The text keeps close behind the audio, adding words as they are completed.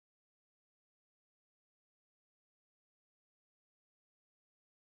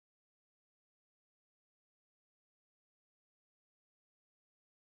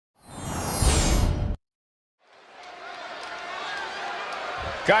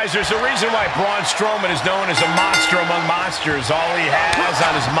Guys, there's a reason why Braun Strowman is known as a monster among monsters. All he has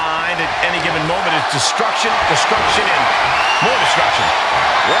on his mind at any given moment is destruction, destruction, and more destruction.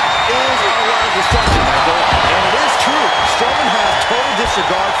 That is a lot of destruction, Michael. And it is true. Strowman has total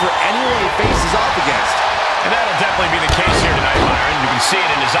disregard for anyone he faces off against. And that'll definitely be the case here tonight, Byron. You can see it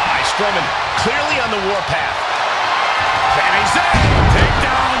in his eyes. Strowman clearly on the warpath. Sami Zayn,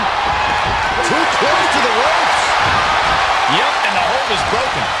 takedown. Too close to the ropes. Yep, and the hold is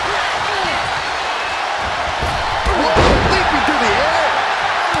broken. Leaping through the air.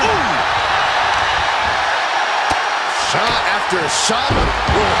 Ooh. Shot after shot.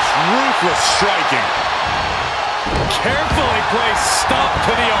 Ruthless striking. Carefully placed stomp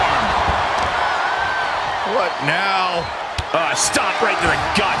to the arm. What now? Stomp right to the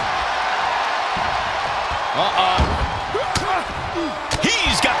gut.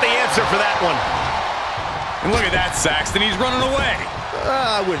 He's got the answer for that one. And look at that, Saxton. He's running away.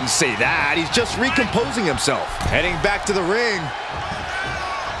 I wouldn't say that. He's just recomposing himself. Heading back to the ring.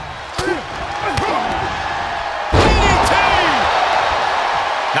 DDT!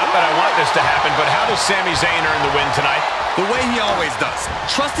 Not that I want this to happen, but how does Sami Zayn earn the win tonight? The way he always does.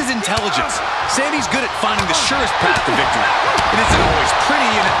 Trust his intelligence. Sammy's good at finding the surest path to victory. It isn't always pretty,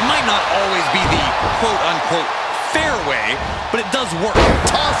 and it might not always be the quote-unquote fair way, but it does work.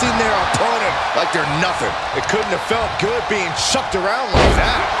 Tossing their opponent like they're nothing. It couldn't have felt good being chucked around like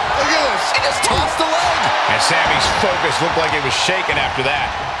that. Look at this. He just tossed the leg. And Sammy's focus looked like it was shaken after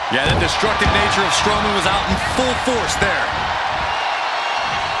that. Yeah, the destructive nature of Strowman was out in full force there.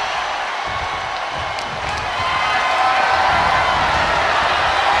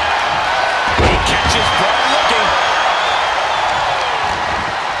 He catches Braun looking.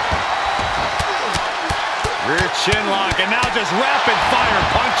 Rear chin lock, and now just rapid-fire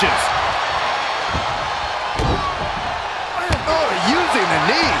punches. Oh, using the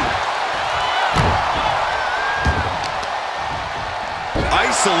knee.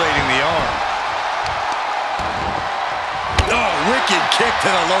 Isolating the arm. Oh, wicked kick to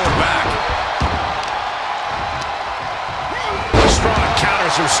the lower back. Strong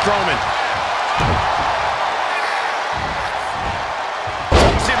counters from Strowman.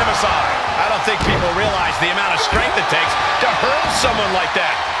 Tossing him aside. I don't think people realize the amount of strength it takes to hurl someone like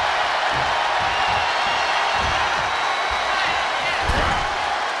that.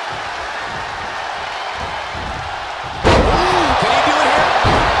 Can he do it here?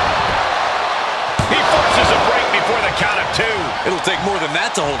 He forces a break before the count of two. It'll take more than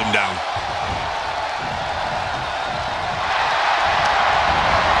that to hold him down.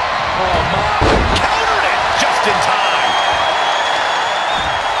 Oh, my. Countered it just in time.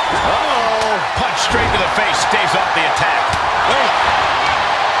 Uh-oh. Punch straight to the face, stays off the attack. Wait.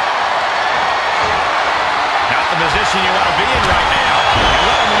 Not the position you want to be in right now. And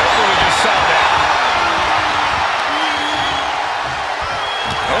what a maneuver we just saw there.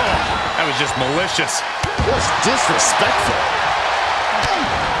 Oh, that was just malicious. Just disrespectful.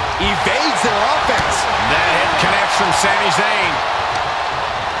 Evades their offense. That hit connects from Sami Zayn.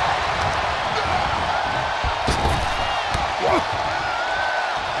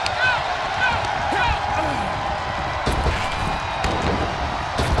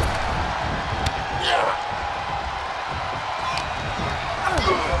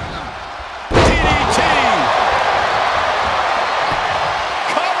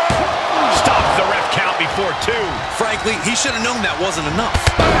 Before two. Frankly, he should have known that wasn't enough.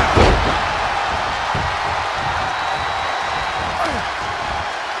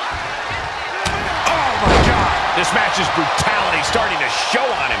 Oh, my God. This match's brutality starting to show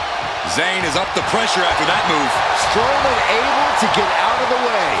on him. Zayn is up the pressure after that move. Strowman able to get out of the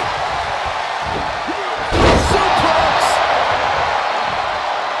way. Suplex.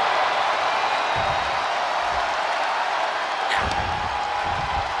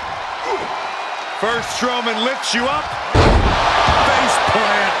 First, Strowman lifts you up. Face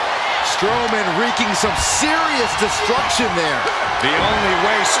plant. Strowman wreaking some serious destruction there. The only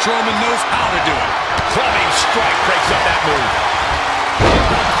way Strowman knows how to do it. Clubbing strike breaks up that move.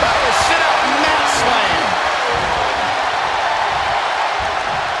 Oh, sit up mat slam.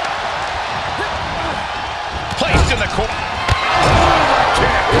 Placed in the corner.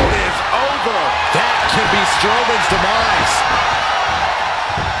 It is over. That can be Strowman's demise.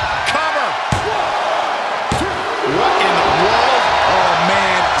 What in the world? Oh,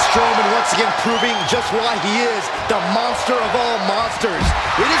 man. Strowman once again proving just why he is the monster of all monsters.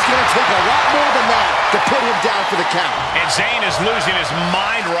 It is going to take a lot more than that to put him down for the count. And Zayn is losing his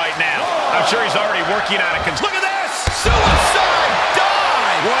mind right now. I'm sure he's already working on it. Look at this! Suicide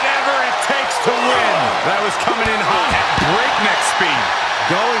dive! Whatever it takes to win. That was coming in hot at breakneck speed.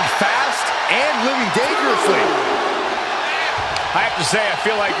 Go I have to say, I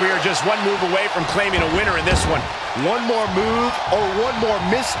feel like we are just one move away from claiming a winner in this one. One more move or one more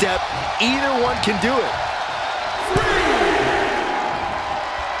misstep, either one can do it.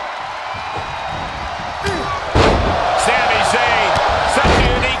 Sami Zayn, such a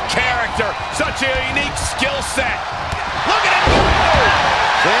unique character, such a unique skill set. Look at it go!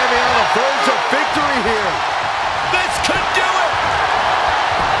 Sami on the verge of victory here. This could do it!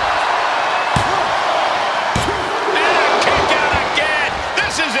 And a kick out again!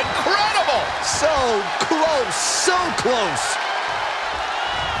 This is incredible! So close, so close.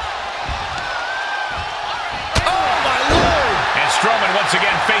 Oh, my Lord! And Strowman once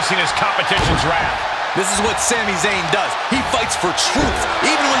again facing his competition's wrath. This is what Sami Zayn does. He fights for truth.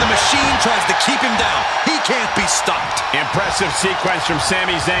 Even when the machine tries to keep him down, he can't be stopped. Impressive sequence from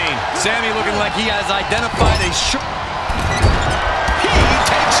Sami Zayn. Sami looking like he has identified a He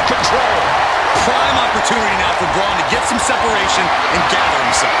takes control. prime opportunity now for Braun to get some separation and gather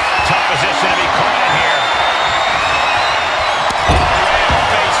himself. Tough position to be caught in here. Ram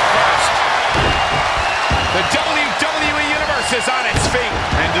face first. The WWE Universe is on its feet.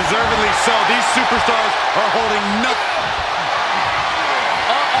 And deservedly so. These superstars are holding nothing.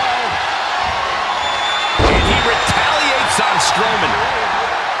 And he retaliates on Strowman.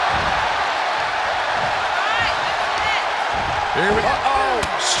 Here we go.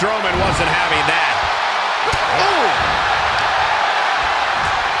 Strowman wasn't having that.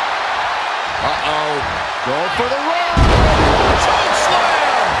 Going for the run. Choke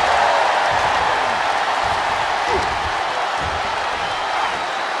slam.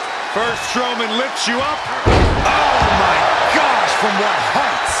 First, Strowman lifts you up. Oh, my gosh, from what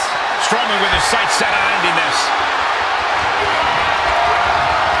heights. Strowman with his sights set on ending this.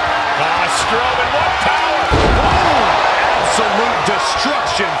 Strowman, what power! Absolute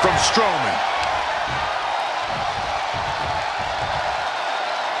destruction from Strowman.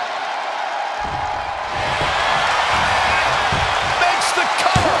 Makes the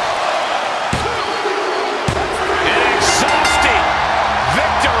cover. An exhausting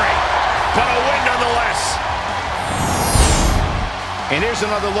victory, but a win nonetheless. And here's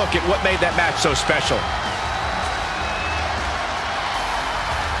another look at what made that match so special.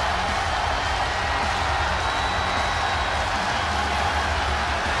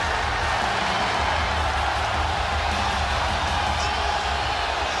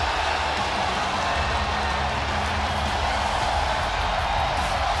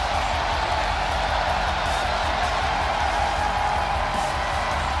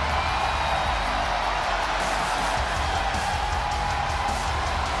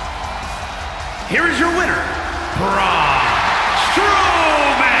 Here is your winner, Braun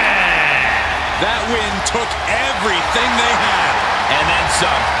Strowman. That win took everything they had. And then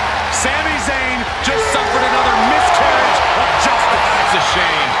some. Sami Zayn just suffered another miscarriage of justice. That's a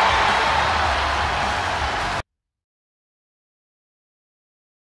shame.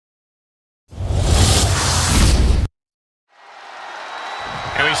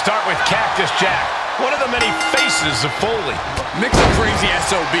 And we start with Cactus Jack, one of the many faces of Foley. Nick's a crazy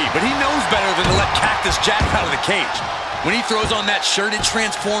SOB, but he knows better than to let Cactus Jack out of the cage. When he throws on that shirt, it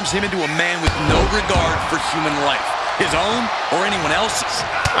transforms him into a man with no regard for human life, his own or anyone else's.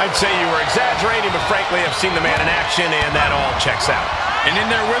 I'd say you were exaggerating, but frankly, I've seen the man in action, and that all checks out. And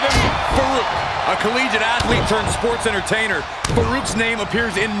in there with him, Farouk, a collegiate athlete turned sports entertainer. Farouk's name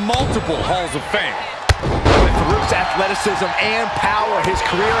appears in multiple halls of fame. With Farouk's athleticism and power, his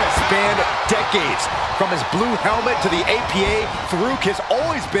career has spanned decades. From his blue helmet to the APA, Farouk has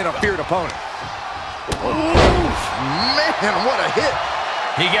always been a feared opponent. Oof, man, what a hit.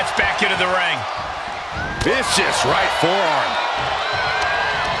 He gets back into the ring. Vicious right forearm.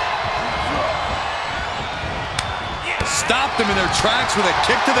 Stopped them in their tracks with a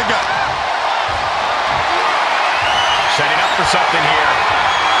kick to the gut. Setting up for something here.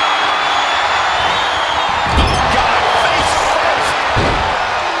 Oh, God, face first.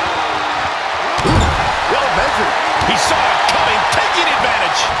 Well measured. He saw it coming, taking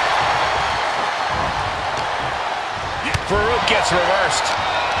advantage. Farouk gets reversed.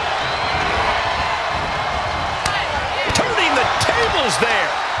 Turning the tables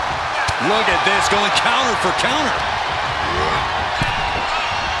there. Look at this, going counter for counter.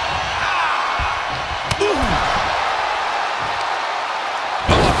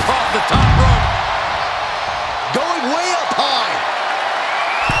 Across the top rope. Going way up high.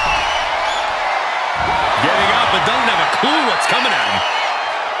 Getting up, but doesn't have a clue what's coming at him.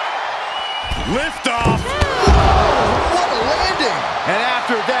 Lift off. What a landing. And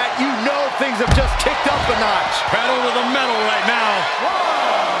after that, you know things have just kicked up a notch. Pedal to the metal right now.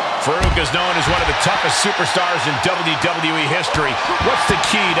 Farooq is known as one of the toughest superstars in WWE history. What's the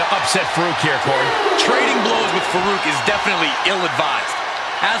key to upset Farooq here, Corey? Trading blows with Farooq is definitely ill-advised.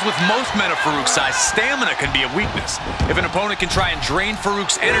 As with most men of Farouk's size, stamina can be a weakness. If an opponent can try and drain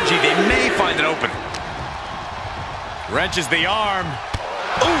Farouk's energy, they may find an opening. Wrenches the arm.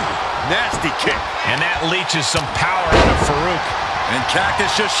 Ooh, nasty kick. And that leeches some power out of Farooq. And Cactus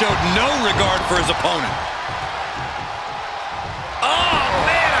just showed no regard for his opponent. Oh,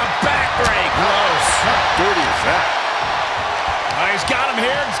 man, a backbreak. Gross. How dirty is that? He's got him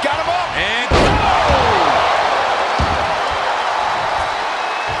here. He's got him up. And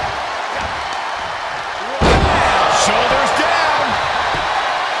shoulders down.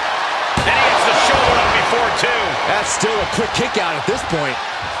 And he gets the shoulder up before, too. That's still a quick kick out at this point.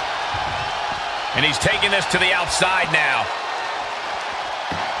 And he's taking this to the outside now.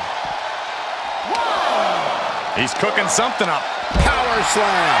 He's cooking something up. Power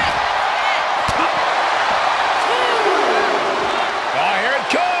slam. Oh, here it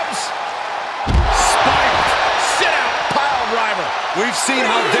comes. Spiked. Sit out. Pile driver. we've seen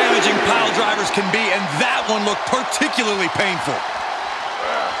how damaging pile drivers can be, and that one looked particularly painful.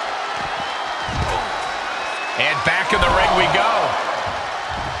 And back in the ring we go.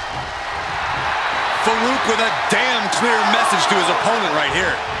 Farooq with a damn clear message to his opponent right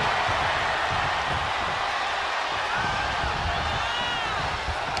here.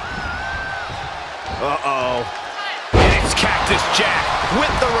 Uh-oh. And it's Cactus Jack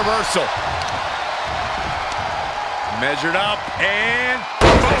with the reversal. Measured up and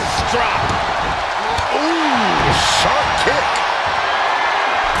Fist drop. ooh, sharp kick.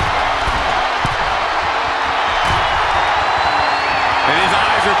 And his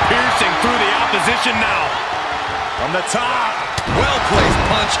eyes are piercing through the opposition now. From the top. Well-placed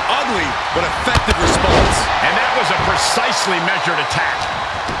punch, ugly, but effective response. And that was a precisely measured attack.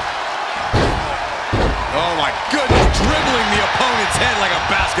 Oh my goodness, dribbling the opponent's head like a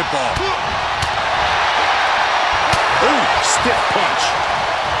basketball. Ooh, stiff punch.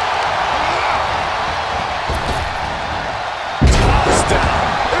 Tossed down.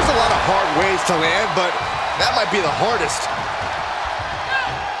 There's a lot of hard ways to land, but that might be the hardest.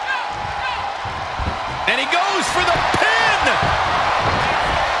 And he goes for the pin!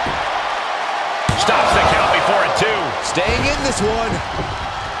 Stops the count before it, too. Staying in this one.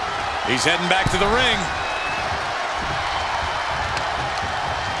 He's heading back to the ring.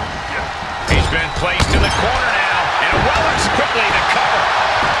 He's been placed in the corner now. And Weller's quickly to cover.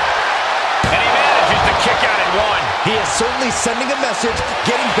 And he manages to kick out at one. He is certainly sending a message,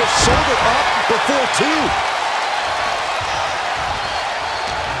 getting his shoulder up before two.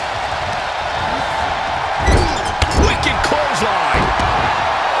 Wicked clothesline.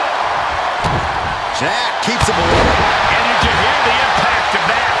 Jack keeps him away. And you can hear the impact of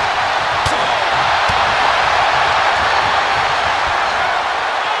that.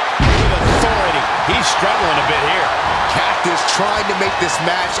 With authority. He's struggling a bit here. Cactus trying to make this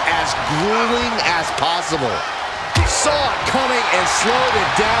match as grueling as possible. Saw it coming and slowed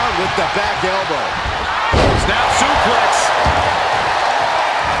it down with the back elbow. Snap suplex.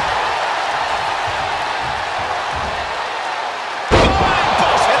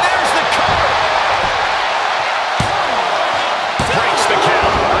 And there's the cover. Breaks the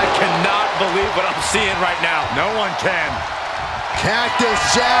count. I cannot believe what I'm seeing right now. No one can. Cactus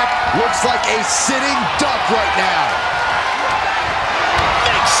Jack looks like a sitting duck right now.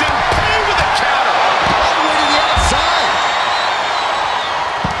 Makes him pay with a counter. All the way to the outside.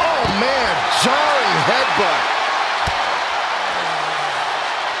 Oh, man, jarring headbutt.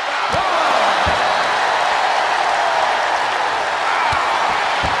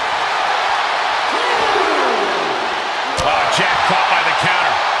 Oh, Jack caught by the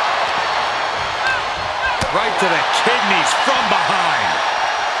counter. Right to the kidneys from behind.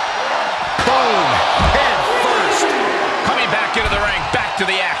 Boom, head first. Coming back into the ring, back to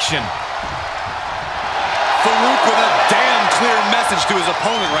the action. Farooq with a damn clear message to his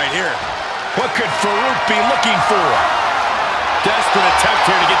opponent right here. What could Farooq be looking for? Desperate attempt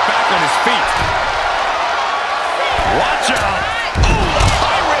here to get back on his feet. Watch out. Oh, the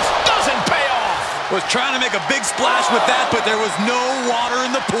high risk doesn't pay off. Was trying to make a big splash with that, but there was no water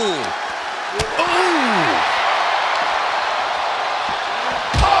in the pool. Ooh.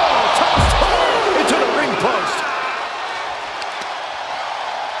 Oh, tossed hard into the ring post.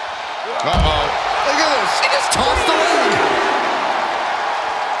 Uh-oh. Look at this. He just tossed the leg.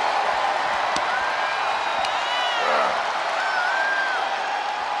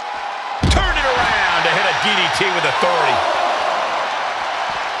 Turned it around to hit a DDT with authority.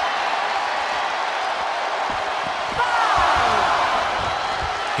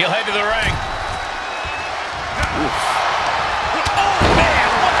 He'll head to the ring. Oof. Oh, man,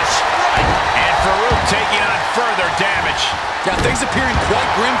 what a strike. And Farooq taking on further damage. Yeah, things appearing quite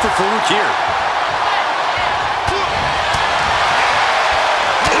grim for Farooq here.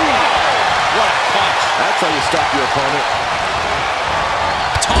 What a punch. That's how you stop your opponent.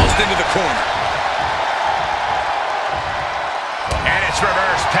 Tossed into the corner. And it's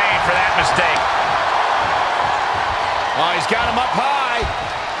reverse pain for that mistake. Oh, he's got him up high.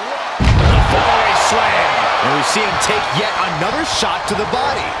 The fallaway slam. And we see him take yet another shot to the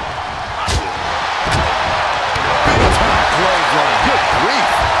body. Big time clothesline. Good grief.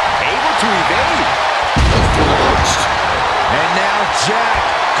 Able to evade. Launched. And now Jack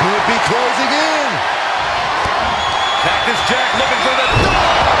could be closing in. Cactus Jack looking for the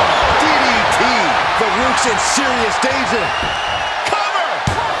DDT. Farouk's in serious danger. cover.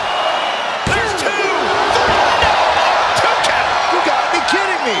 There's 2. 3. No. 2 count. You gotta be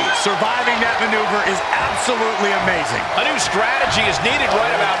kidding me. Surviving that maneuver is absolutely amazing. A new strategy is needed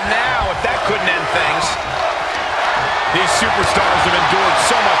right about now if that couldn't end things. These superstars have endured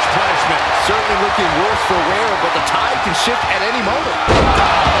so much punishment. Certainly looking worse for wear, but the tide can shift at any moment.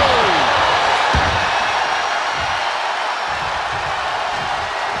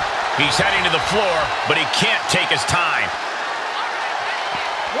 He's heading to the floor, but he can't take his time.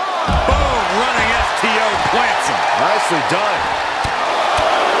 Boom, running STO plants him. Nicely done.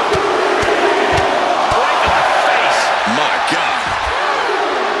 Right to the face. My God.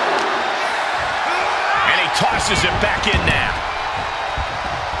 And he tosses it back in now.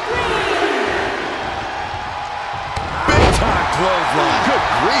 Big time clothesline. Good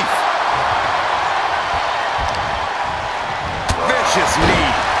grief. Vicious knee.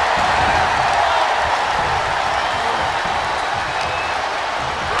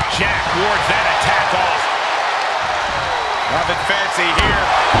 Jack wards that attack off. Nothing fancy here.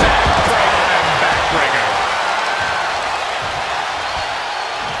 Backbreaker and backbreaker.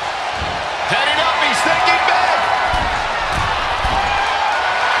 Heading up, he's thinking big.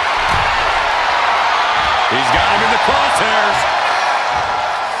 He's got him in the crosshairs.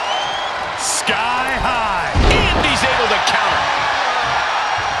 Sky high. And he's able to counter.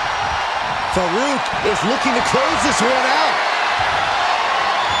 Farooq is looking to close this one out.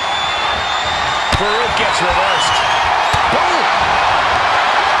 Farooq gets reversed. Boom.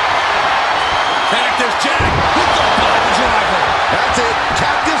 Cactus Jack with the bottom driver. That's it.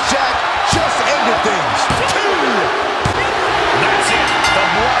 Cactus Jack just ended things. 2. That's it. The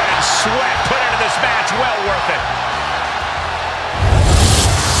blood and sweat put into this match. Well worth it.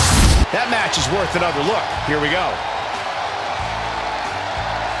 That match is worth another look. Here we go.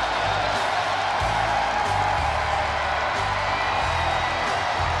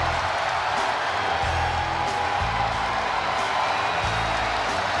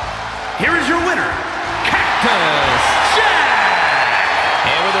 Here is your winner, Cactus Jack.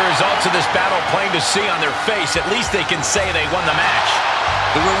 And with the results of this battle plain to see on their face, at least they can say they won the match.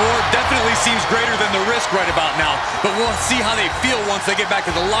 The reward definitely seems greater than the risk right about now, but we'll see how they feel once they get back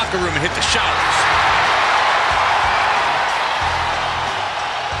to the locker room and hit the showers.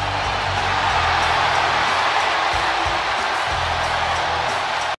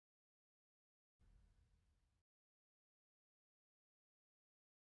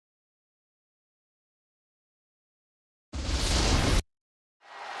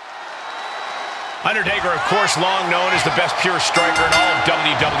 Undertaker, of course, long known as the best pure striker in all of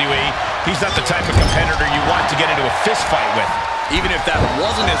WWE. He's not the type of competitor you want to get into a fist fight with. Even if that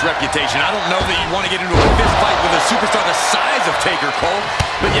wasn't his reputation, I don't know that you want to get into a fist fight with a superstar the size of Taker, Cole.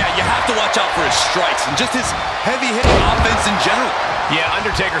 But yeah, you have to watch out for his strikes and just his heavy-hitting offense in general. Yeah,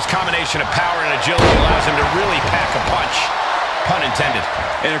 Undertaker's combination of power and agility allows him to really pack a punch. Pun intended.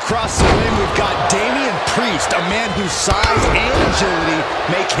 And across the ring, we've got Damian Priest, a man whose size and agility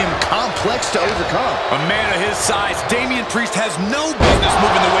make him complex to overcome. A man of his size, Damian Priest has no business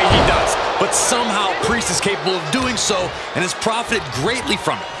moving the way he does. But somehow Priest is capable of doing so and has profited greatly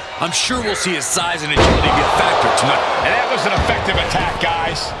from it. I'm sure we'll see his size and agility be a factor tonight. And that was an effective attack,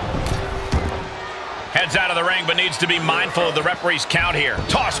 guys. Heads out of the ring, but needs to be mindful of the referee's count here.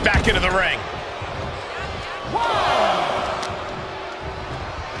 Tossed back into the ring.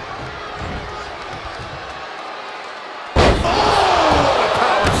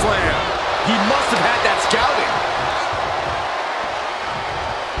 He must have had that scouting.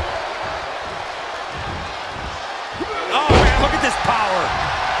 Oh, man, look at this power.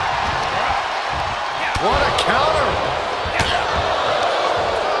 What a counter.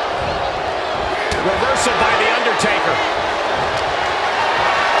 Reversal by The Undertaker.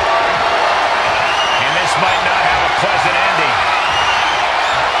 And this might not have a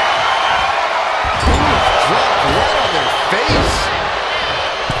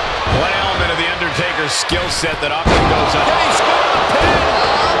skill set that often goes up. Hey, scored a pin!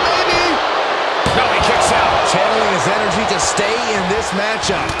 Maybe! No, he kicks out. Channeling his energy to stay in this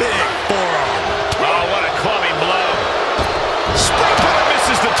matchup. Big forearm. Oh, what a clubbing blow. Springboard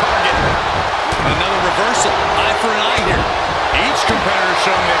misses the target. Another reversal. Eye for an eye here. Each competitor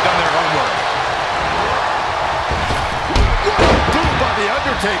showing they've done their homework. Boom by the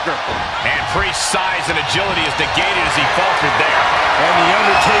Undertaker. And Priest's size and agility is negated as he faltered there. And the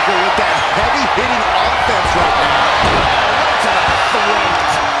Undertaker with that heavy-hitting offense right now. Right to the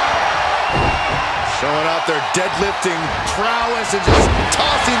throat. Showing off their deadlifting prowess and just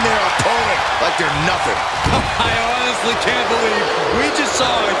tossing their opponent like they're nothing. I honestly can't believe we just saw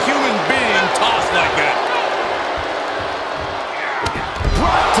a human being tossed like that.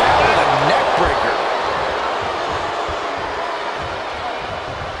 Brought down with a neck breaker.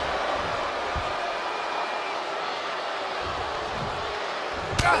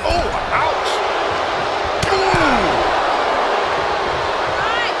 Oh, ouch.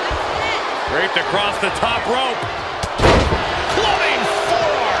 Draped across the top rope. Clubbing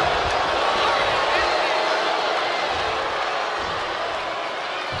forearm.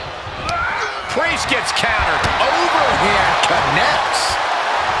 Priest gets countered. Overhand connects.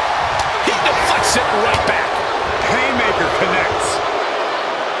 He deflects it right back. Haymaker connects.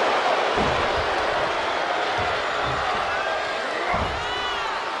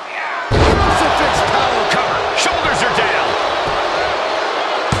 Crucifix power cover. Shoulders are down.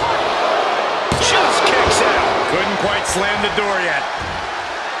 Just kicks out. Couldn't quite slam the door yet.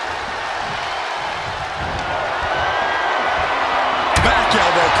 Back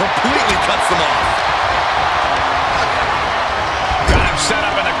elbow completely cuts them off. Got him set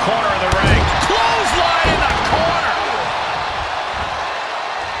up in the corner of the ring. Clothesline in the corner.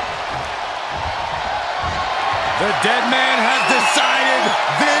 The dead man has decided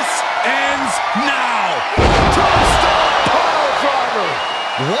this ends now.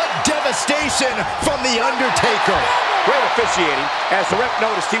 What devastation from the Undertaker. Great officiating as the ref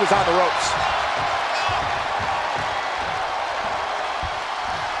noticed he was on the ropes.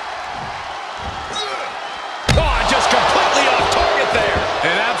 Oh, just completely off target there.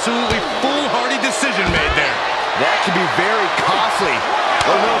 An absolutely foolhardy decision made there. That could be very costly. I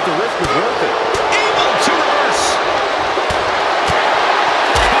don't know if the risk is worth it. Able to reverse.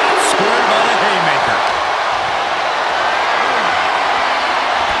 Caught square by the haymaker.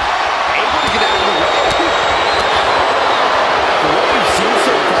 Able to get out of the way. For what we've seen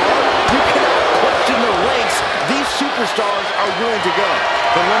so far, you cannot question the lengths these superstars are willing to go.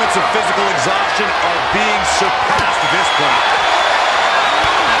 The limits of physical exhaustion are being surpassed at this point.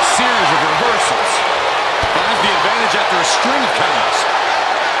 A series of reversals. Finds the advantage after a string of counters.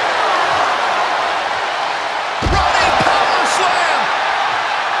 Running power slam.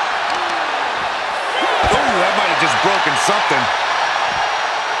 Oh, that might have just broken something.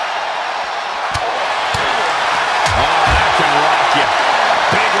 Oh, that can rock you.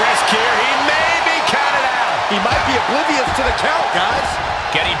 Big risk here. He may be counted out. He might be oblivious to the count, guys.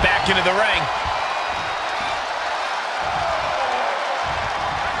 Getting back into the ring.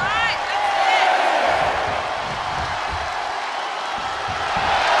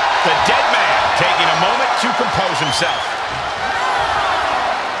 The dead man taking a moment to compose himself.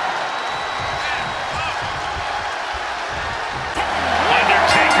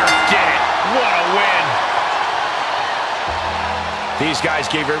 Undertaker did it. What a win. These guys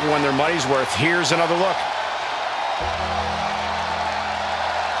gave everyone their money's worth. Here's another look.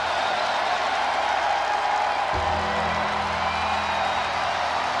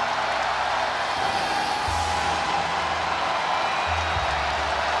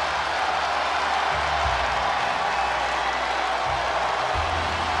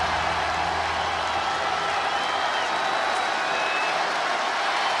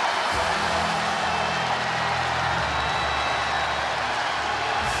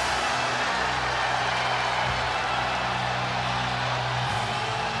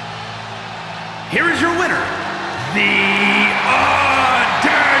 Here is your winner, The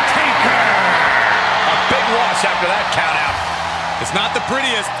Undertaker. A big loss after that count out. It's not the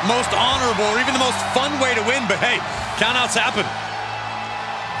prettiest, most honorable, or even the most fun way to win, but hey, countouts happen.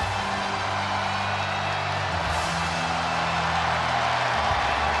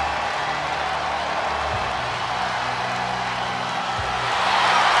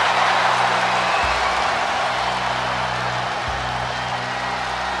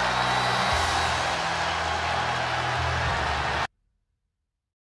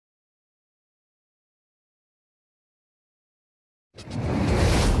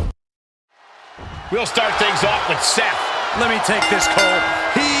 We'll start things off with Seth. Let me take this, Cole.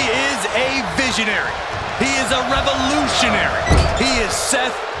 He is a visionary. He is a revolutionary. He is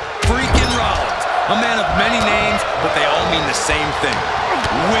Seth freaking Rollins. A man of many names, but they all mean the same thing.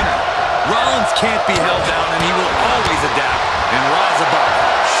 Winner. Rollins can't be held down, and he will always adapt and rise above.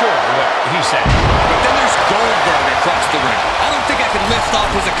 Sure, what he said. But then there's Goldberg across the ring. I don't think I can lift off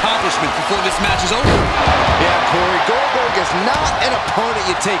his accomplishments before this match is over. Yeah, Corey, Goldberg is not an opponent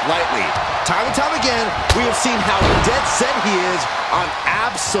you take lightly. Time and time again, we have seen how dead set he is on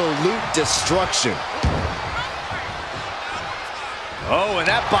absolute destruction. Oh, and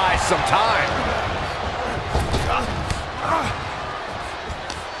that buys some time.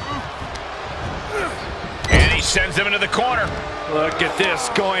 And he sends him into the corner. Look at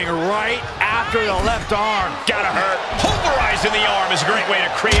this, going right after the left arm. Gotta hurt. Pulverizing the arm is a great way to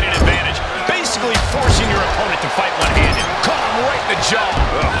create an advantage. Basically forcing your opponent to fight one-handed. Caught him right in the jaw.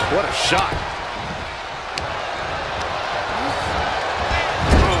 Ugh, what a shot.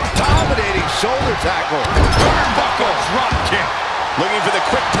 Dominating shoulder tackle. Turnbuckle drop kick. Looking for the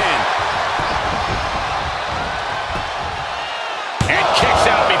quick pin. And kicks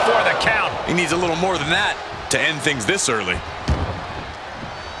out before the count. He needs a little more than that to end things this early.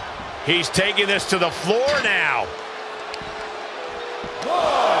 He's taking this to the floor now.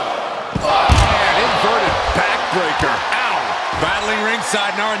 And inverted backbreaker. Ow! Battling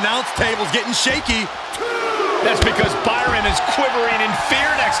ringside and our announce table's getting shaky. That's because Byron is quivering in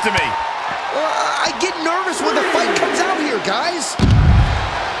fear next to me. I get nervous when the fight comes out here, guys.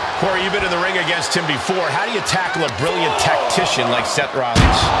 Corey, you've been in the ring against him before. How do you tackle a brilliant tactician like Seth Rollins?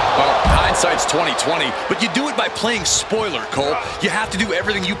 Well, hindsight's 20/20, but you do it by playing spoiler, Cole. You have to do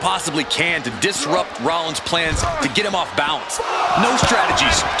everything you possibly can to disrupt Rollins' plans to get him off balance. No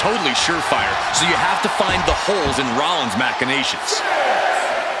strategy's totally surefire, so you have to find the holes in Rollins' machinations.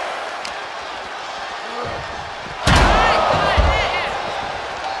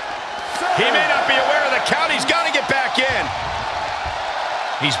 He may not be aware of the count. He's got to get back in.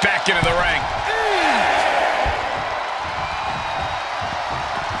 He's back into the ring.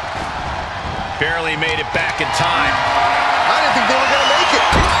 Barely made it back in time. I didn't think they were going to make it.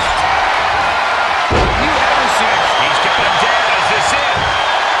 You ever seen it? He's got him down. Is this it?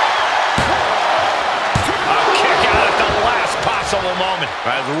 A kick out at the last possible moment.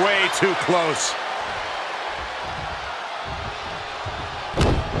 That's way too close.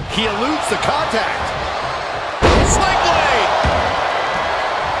 He eludes the contact. Sling blade.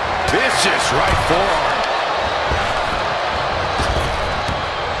 Vicious right forearm.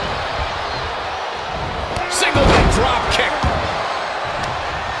 Single leg drop kick.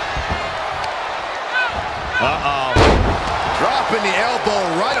 Uh-oh. Dropping the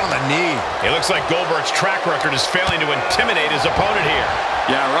elbow right on the knee. It looks like Goldberg's track record is failing to intimidate his opponent here.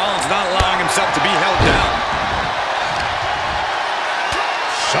 Yeah, Rollins not allowing himself to be held down.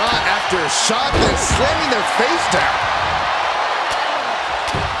 Shot after shot, then slamming their face down.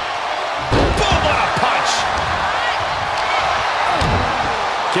 Boom, what a punch.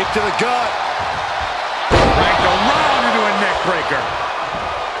 Kick to the gut. Cranked around into a neck breaker.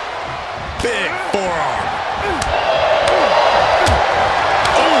 Big forearm.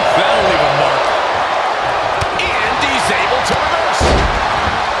 Oh, that'll leave a mark. And he's able to reverse.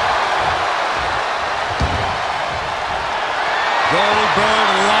 Goldberg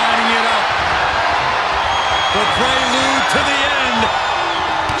lining it up. The prelude to the end.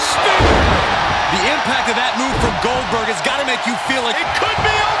 Spear. The impact of that move from Goldberg has got to make you feel like It could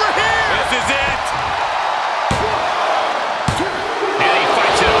be over here. this is it. And he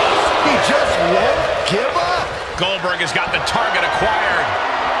fights it off. He just won't give up. Goldberg has got the target acquired.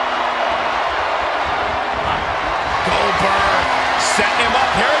 Goldberg setting him up.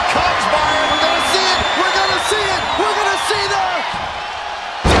 Here it comes, Byron. We're going to see it. We're going to see it. We're going to see that.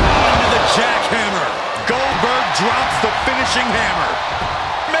 Into the jackhammer. Goldberg drops the finishing hammer.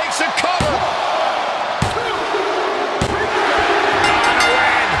 Makes a cover. On a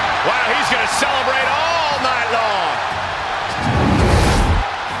win. Wow, he's going to celebrate all night long.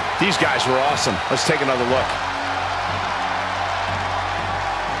 These guys were awesome. Let's take another look.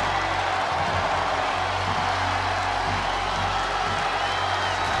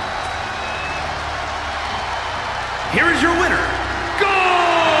 Here is your winner, Goldberg!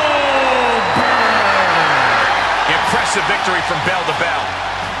 Impressive victory from bell to bell.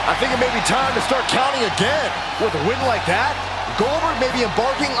 I think it may be time to start counting again. With a win like that, Goldberg may be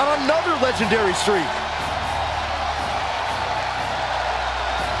embarking on another legendary streak.